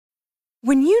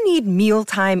When you need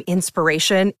mealtime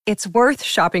inspiration, it's worth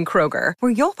shopping Kroger,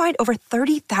 where you'll find over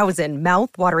 30,000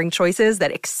 mouth-watering choices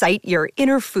that excite your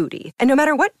inner foodie. And no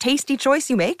matter what tasty choice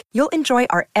you make, you'll enjoy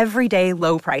our everyday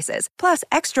low prices, plus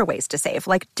extra ways to save,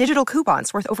 like digital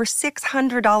coupons worth over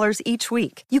 $600 each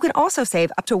week. You can also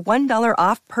save up to $1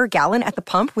 off per gallon at the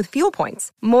pump with fuel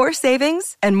points. More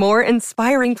savings and more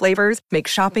inspiring flavors make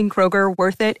shopping Kroger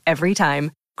worth it every time.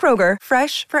 Kroger,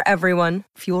 fresh for everyone.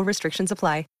 Fuel restrictions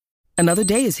apply. Another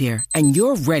day is here, and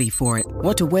you're ready for it.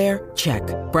 What to wear? Check.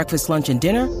 Breakfast, lunch, and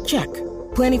dinner? Check.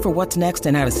 Planning for what's next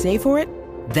and how to save for it?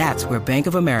 That's where Bank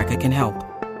of America can help.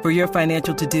 For your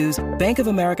financial to-dos, Bank of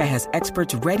America has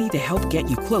experts ready to help get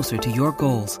you closer to your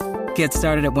goals. Get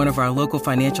started at one of our local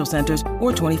financial centers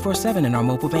or 24/7 in our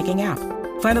mobile banking app.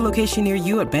 Find a location near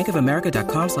you at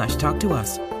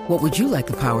bankofamerica.com/talktous. What would you like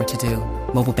the power to do?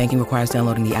 Mobile banking requires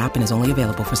downloading the app and is only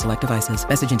available for select devices.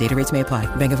 Message and data rates may apply.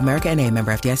 Bank of America N.A.,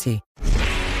 member FDIC.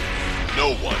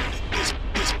 No one is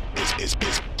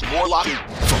more locked in.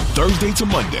 From Thursday to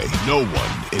Monday, no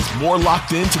one is more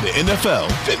locked into the NFL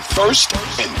than First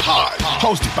and Pod.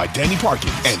 Hosted by Danny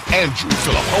Parkins and Andrew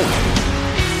Filippone.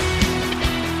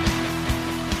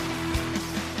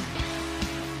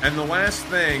 And the last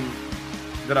thing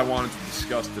that I wanted to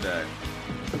discuss today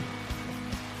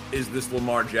is this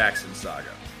Lamar Jackson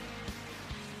saga.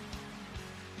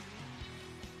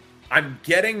 I'm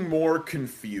getting more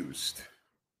confused.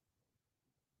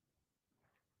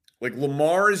 Like,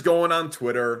 Lamar is going on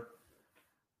Twitter.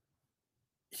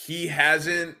 He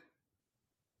hasn't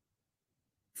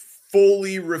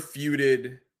fully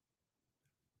refuted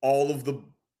all of the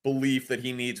belief that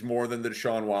he needs more than the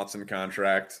Deshaun Watson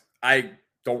contract. I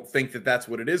don't think that that's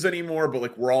what it is anymore, but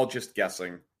like, we're all just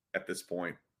guessing at this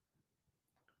point.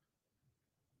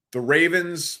 The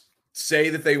Ravens say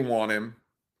that they want him.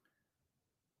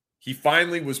 He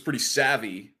finally was pretty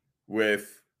savvy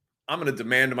with, I'm going to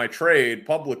demand my trade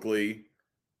publicly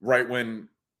right when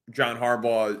John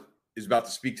Harbaugh is about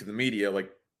to speak to the media.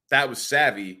 Like, that was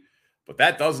savvy, but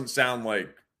that doesn't sound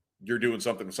like you're doing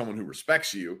something with someone who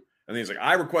respects you. And he's like,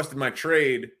 I requested my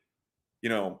trade,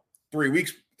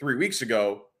 3 weeks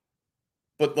ago,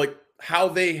 but like how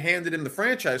they handed him the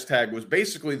franchise tag was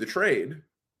basically the trade.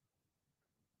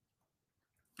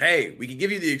 Hey, we can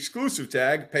give you the exclusive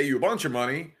tag, pay you a bunch of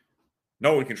money.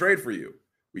 No one can trade for you.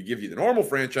 We give you the normal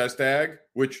franchise tag,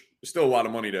 which is still a lot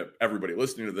of money to everybody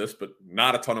listening to this, but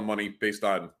not a ton of money based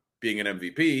on being an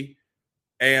MVP.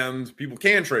 And people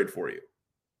can trade for you.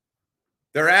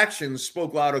 Their actions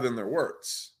spoke louder than their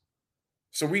words.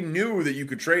 So we knew that you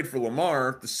could trade for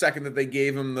Lamar the second that they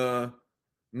gave him the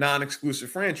non-exclusive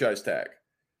franchise tag.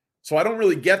 So I don't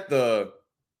really get the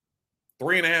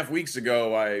 3.5 weeks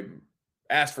ago I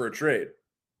asked for a trade.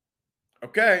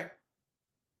 Okay.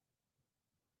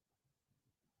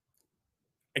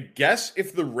 I guess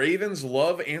if the Ravens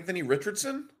love Anthony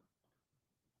Richardson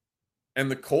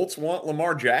and the Colts want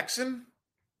Lamar Jackson,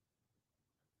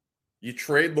 you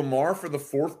trade Lamar for the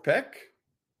 4th pick?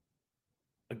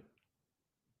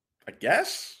 I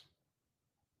guess.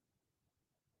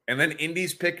 And then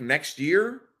Indy's pick next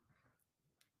year.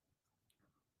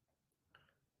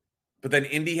 But then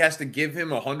Indy has to give him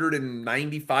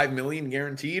 $195 million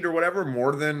guaranteed or whatever,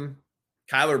 more than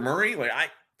Kyler Murray. Like,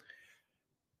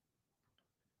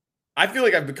 I feel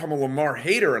like I've become a Lamar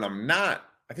hater, and I'm not.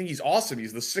 I think he's awesome.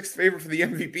 He's the 6th favorite for the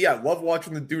MVP. I love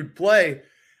watching the dude play.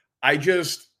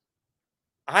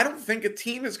 I don't think a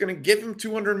team is going to give him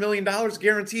 $200 million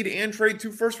guaranteed and trade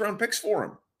 2 first-round picks for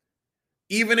him.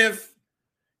 Even if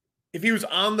he was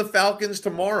on the Falcons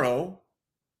tomorrow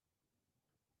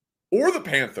or the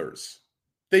Panthers,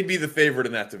 they'd be the favorite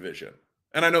in that division.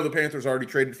 And I know the Panthers already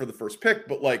traded for the first pick,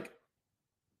 but like,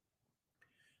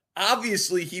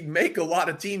 obviously he'd make a lot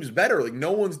of teams better. Like,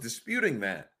 no one's disputing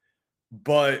that.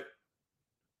 But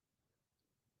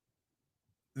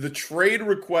the trade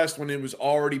request, when it was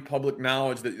already public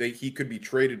knowledge that he could be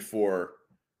traded for,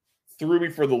 threw me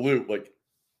for the loop. Like,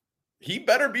 he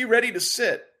better be ready to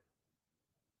sit,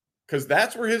 because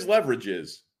that's where his leverage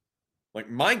is. Like,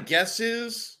 my guess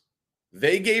is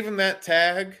they gave him that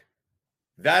tag.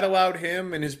 That allowed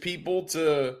him and his people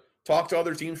to talk to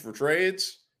other teams for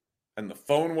trades, and the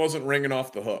phone wasn't ringing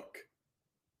off the hook.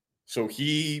 So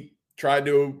he tried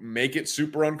to make it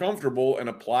super uncomfortable and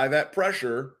apply that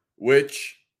pressure,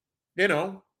 which,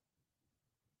 it's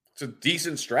a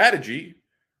decent strategy.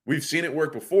 We've seen it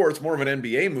work before. It's more of an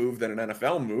NBA move than an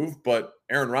NFL move, but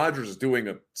Aaron Rodgers is doing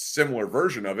a similar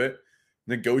version of it,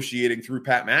 negotiating through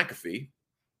Pat McAfee.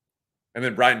 And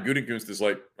then Brian Gutekunst is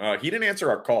like, he didn't answer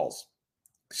our calls.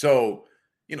 So,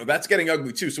 that's getting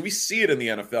ugly too. So we see it in the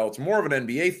NFL. It's more of an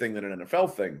NBA thing than an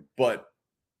NFL thing. But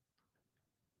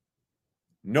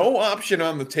No option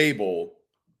on the table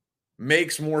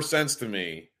makes more sense to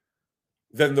me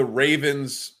than the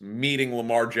Ravens meeting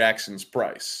Lamar Jackson's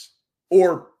price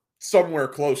or somewhere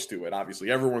close to it. Obviously,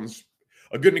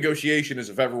 a good negotiation is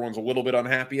if everyone's a little bit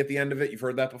unhappy at the end of it. You've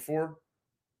heard that before.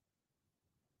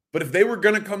 But if they were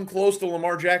going to come close to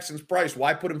Lamar Jackson's price,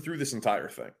 why put him through this entire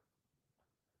thing?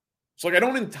 So, I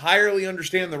don't entirely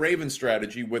understand the Ravens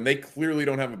strategy when they clearly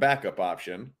don't have a backup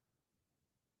option.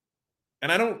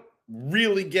 And I don't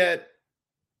really get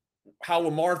how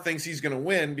Lamar thinks he's going to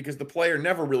win because the player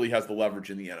never really has the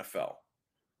leverage in the NFL.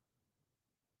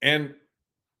 And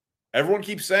everyone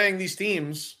keeps saying these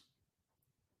teams,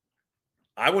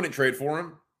 I wouldn't trade for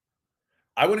him.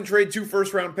 I wouldn't trade 2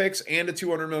 first-round picks and a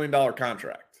 $200 million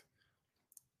contract.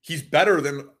 He's better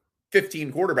than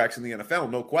 15 quarterbacks in the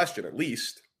NFL, no question, at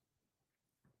least.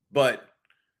 But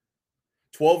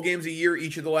 12 games a year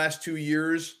each of the last 2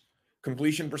 years,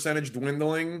 completion percentage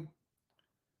dwindling,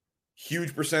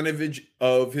 huge percentage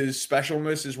of his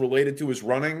specialness is related to his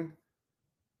running.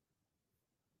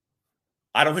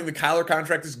 I don't think the Kyler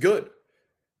contract is good.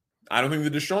 I don't think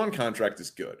the Deshaun contract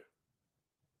is good.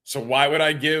 So why would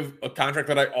I give a contract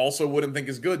that I also wouldn't think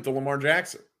is good to Lamar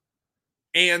Jackson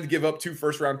and give up 2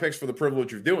 first-round picks for the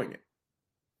privilege of doing it?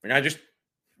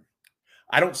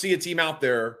 I don't see a team out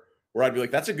there where I'd be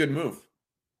like, that's a good move.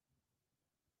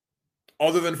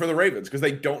 Other than for the Ravens, because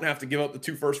they don't have to give up the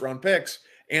 2 first-round picks,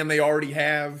 and they already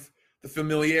have the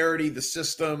familiarity, the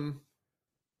system,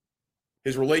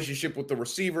 his relationship with the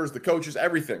receivers, the coaches,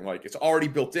 everything. It's already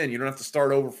built in. You don't have to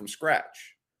start over from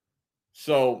scratch.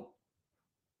 So,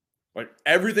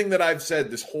 everything that I've said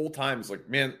this whole time is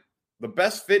man, the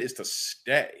best fit is to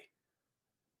stay.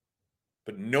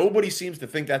 But nobody seems to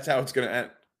think that's how it's going to end.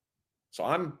 So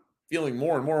I'm feeling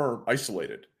more and more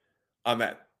isolated on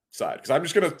that side because I'm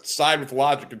just going to side with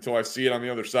logic until I see it on the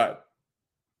other side.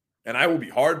 And I will be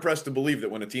hard-pressed to believe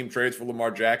that when a team trades for Lamar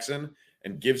Jackson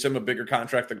and gives him a bigger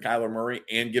contract than Kyler Murray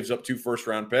and gives up 2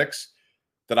 first-round picks,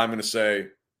 that I'm going to say,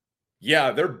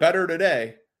 yeah, they're better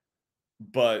today,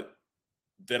 but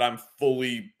that I'm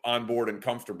fully on board and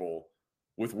comfortable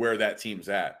with where that team's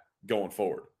at going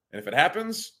forward. And if it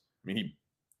happens, he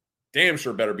damn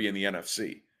sure better be in the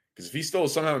NFC. Because if he's still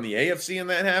somehow in the AFC and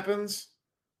that happens,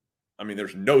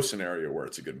 there's no scenario where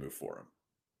it's a good move for him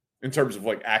in terms of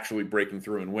actually breaking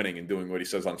through and winning and doing what he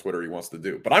says on Twitter he wants to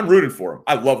do. But I'm rooting for him.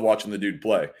 I love watching the dude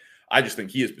play. I just think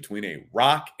he is between a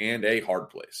rock and a hard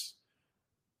place.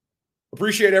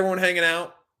 Appreciate everyone hanging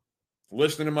out,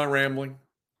 listening to my rambling.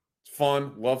 It's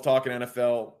fun. Love talking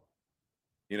NFL,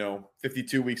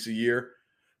 52 weeks a year.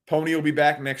 Pony will be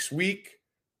back next week.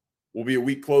 We'll be a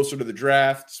week closer to the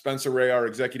draft. Spencer Ray, our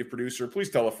executive producer. Please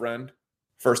tell a friend.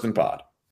 First and Pod.